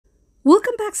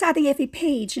Welcome back sa ating FA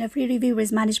page na free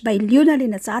reviewers managed by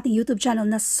Leonalyn at sa ating YouTube channel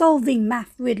na Solving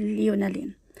Math with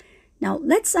Leonalyn. Now,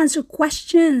 let's answer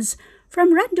questions from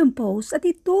random posts at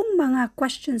itong mga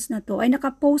questions na to ay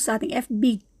nakapost sa ating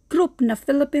FB group na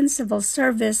Philippine Civil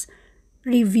Service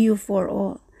Review for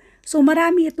All. So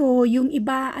marami ito, yung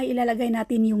iba ay ilalagay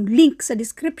natin yung link sa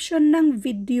description ng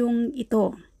videong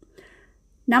ito.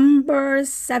 Number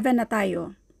 7 na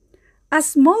tayo. A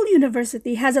small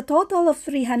university has a total of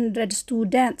 300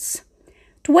 students.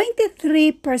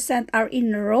 23% are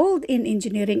enrolled in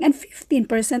engineering and 15%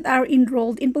 are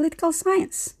enrolled in political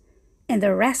science. And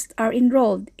the rest are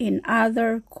enrolled in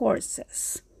other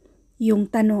courses.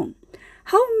 Yung tanong,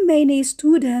 how many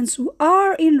students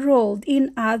are enrolled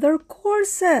in other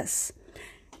courses?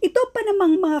 Ito pa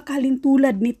namang mga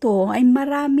kalintulad nito ay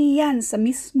marami yan sa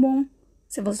mismong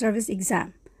civil service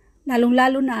exam.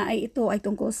 Lalong-lalo na ay ito ay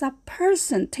tungkol sa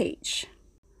percentage.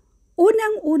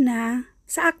 Unang-una,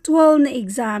 sa actual na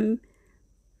exam,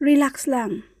 relax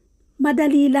lang.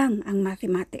 Madali lang ang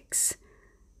mathematics.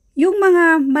 Yung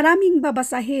mga maraming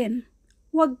babasahin,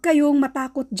 huwag kayong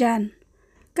matakot dyan.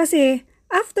 Kasi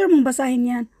after mong basahin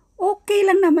yan, okay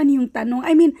lang naman yung tanong.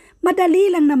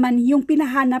 Madali lang naman yung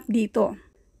pinahanap dito.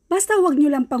 Basta huwag nyo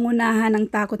lang pangunahan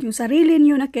ng takot yung sarili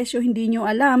nyo na kesyo hindi nyo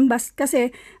alam.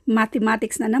 Kasi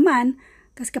mathematics na naman.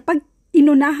 Kasi kapag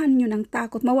inunahan nyo ng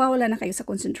takot, mawawala na kayo sa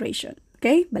concentration.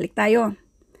 Okay? Balik tayo.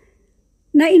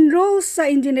 Na-enroll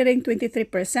sa engineering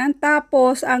 23%.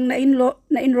 Tapos ang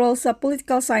na-enroll sa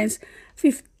political science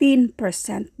 15%.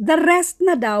 The rest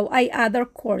na daw ay other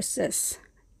courses.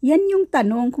 Yan yung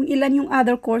tanong kung ilan yung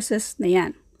other courses na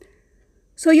yan.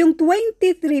 So, yung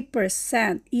 23%,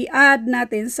 i-add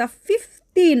natin sa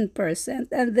 15%,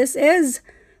 and this is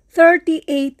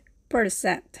 38%.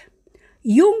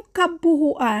 Yung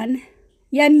kabuuan,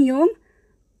 yan yung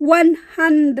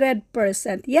 100%.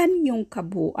 Yan yung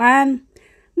kabuuan.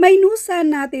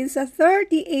 Minusan natin sa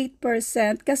 38%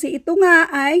 kasi ito nga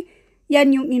ay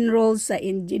yan yung enrolled sa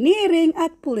engineering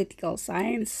at political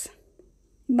science.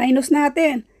 Minus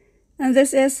natin, and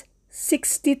this is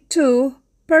 62%.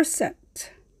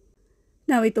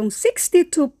 Now, itong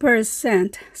 62%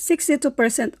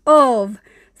 of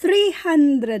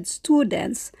 300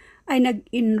 students ay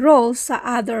nag-enroll sa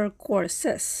other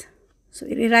courses. So,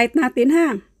 i-rewrite natin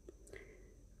ha.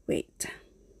 Wait.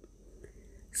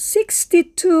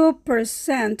 62%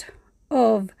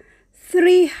 of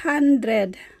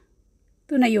 300.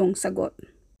 Ito na yung sagot.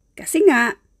 Kasi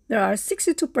nga, there are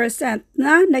 62%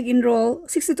 na nag-enroll,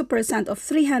 62% of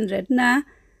 300 na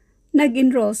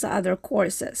nag-enroll sa other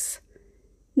courses.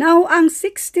 Now, ang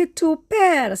 62%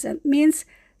 means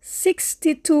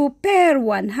 62 per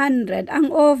 100. Ang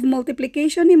of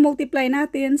multiplication, i-multiply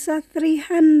natin sa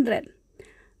 300.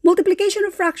 Multiplication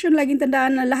of fraction, laging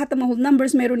tandaan na lahat ng mga whole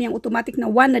numbers, meron niyang automatic na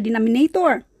 1 na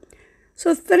denominator.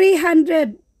 So,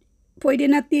 300, pwede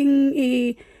nating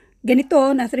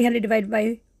ganito na 300 divided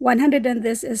by 100 and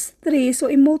this is 3.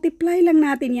 So, i-multiply lang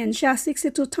natin yan siya.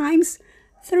 62 times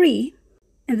 3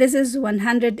 and this is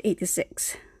 186.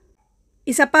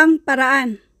 Isa pang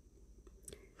paraan.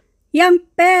 Yang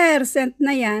percent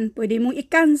na yan, pwede mong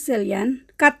i-cancel yan,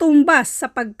 katumbas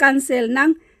sa pag-cancel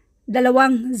ng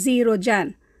 2 zero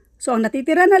dyan. So, ang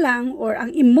natitira na lang or ang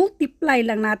i-multiply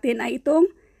lang natin ay itong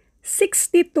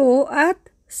 62 at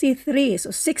si 3.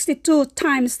 So, 62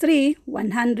 times 3,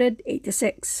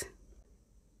 186.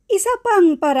 Isa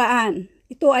pang paraan.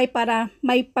 Ito ay para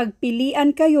may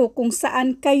pagpilian kayo kung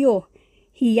saan kayo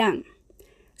hiyang.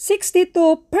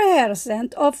 62%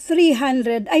 of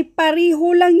 300 ay pariho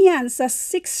lang yan sa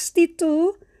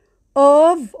 62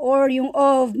 of, or yung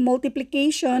of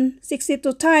multiplication, 62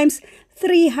 times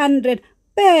 300%.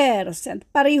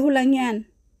 Pariho lang yan.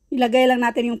 Ilagay lang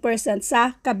natin yung percent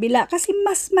sa kabila. Kasi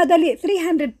mas madali,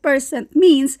 300%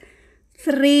 means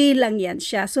 3 lang yan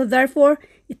siya. So therefore,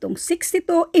 itong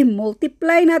 62,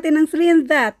 i-multiply natin ng 3 and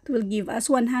that will give us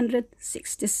 186.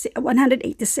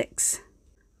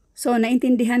 So,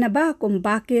 naintindihan na ba kung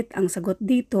bakit ang sagot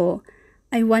dito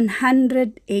ay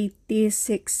 186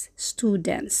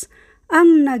 students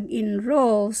ang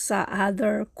nag-enroll sa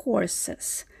other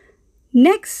courses?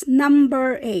 Next,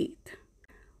 number 8.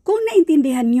 Kung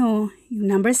naintindihan nyo yung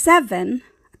number 7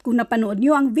 at kung napanood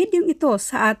nyo ang video ito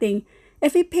sa ating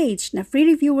FA page na Free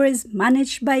Reviewers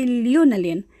managed by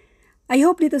Leonalyn, I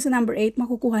hope dito sa number 8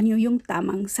 makukuha nyo yung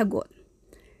tamang sagot.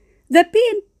 The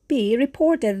PNP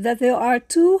reported that there are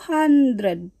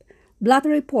 200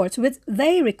 blotter reports which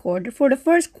they record for the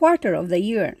first quarter of the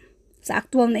year. Sa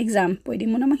actual na exam, pwede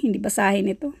mo namang hindi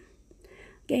basahin ito.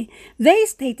 Okay. They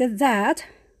stated that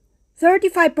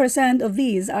 35% of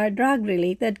these are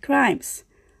drug-related crimes.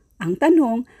 Ang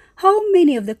tanong, how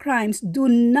many of the crimes do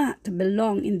not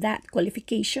belong in that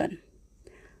qualification?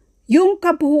 Yung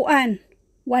kabuuan,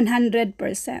 100%.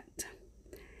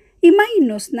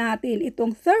 I-minus natin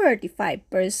itong 35%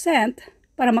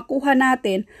 para makuha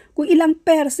natin kung ilang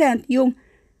percent yung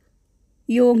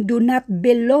do not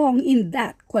belong in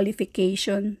that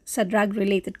qualification sa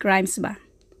drug-related crimes ba.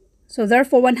 So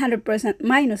therefore, 100%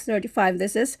 minus 35,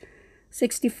 this is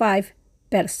 65%.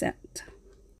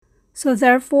 So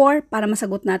therefore, para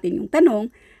masagot natin yung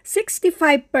tanong,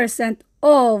 65%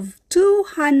 of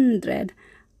 200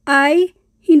 ay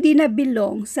hindi na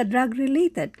belong sa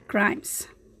drug-related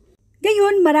crimes.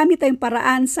 Ngayon, marami tayong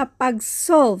paraan sa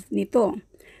pag-solve nito.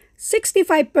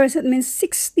 65% means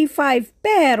 65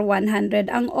 per 100.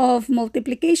 Ang of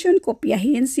multiplication,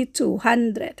 kopyahin si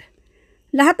 200.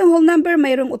 Lahat ng whole number,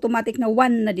 mayroong automatic na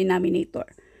 1 na denominator.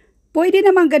 Pwede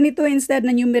naman ganito instead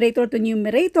na numerator to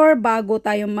numerator bago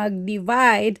tayo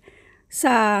mag-divide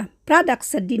sa product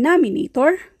sa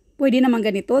denominator. Pwede naman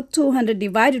ganito, 200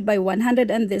 divided by 100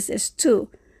 and this is 2.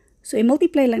 So,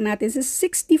 i-multiply lang natin sa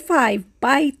 65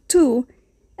 by 2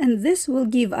 and this will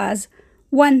give us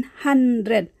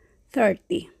 130.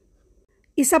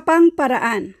 Isa pang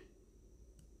paraan.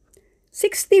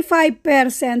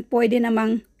 65% pwede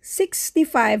namang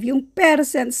 65, yung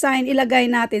percent sign ilagay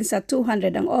natin sa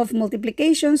 200 ang of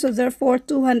multiplication, so therefore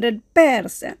 200%.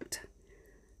 200%,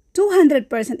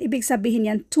 ibig sabihin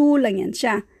yan, 2 lang yan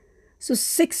siya. So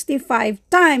 65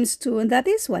 times 2, and that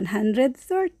is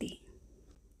 130.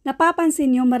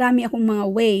 Napapansin nyo, marami akong mga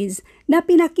ways na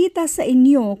pinakita sa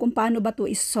inyo kung paano ba ito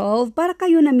isolve para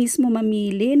kayo na mismo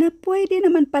mamili na pwede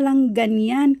naman palang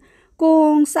ganyan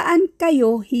kung saan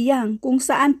kayo hiyang, kung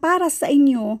saan para sa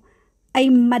inyo ay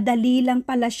madali lang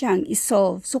pala siyang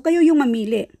isolve. So kayo yung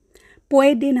mamili.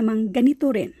 Pwede namang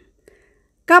ganito rin.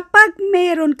 Kapag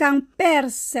meron kang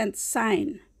percent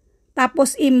sign,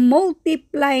 tapos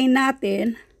i-multiply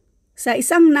natin sa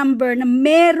isang number na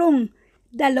merong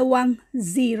 2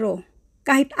 zero.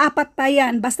 Kahit 4 pa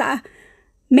yan, basta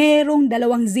merong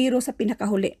 2 zero sa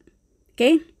pinakahuli.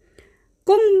 Okay?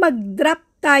 Kung mag-drop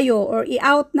tayo or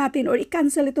i-out natin or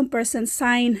i-cancel itong percent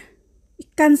sign,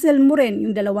 i-cancel mo rin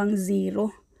yung 2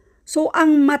 zero. So,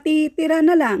 ang matitira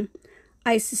na lang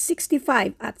ay si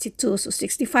 65 at si 2. So,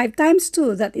 65 times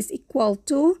 2, that is equal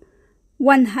to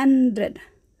 130.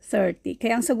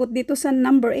 Kaya ang sagot dito sa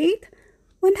number 8,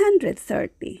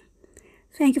 130.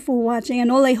 Thank you for watching and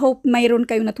all. I hope mayroon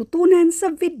kayong natutunan sa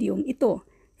video ito.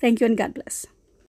 Thank you and God bless.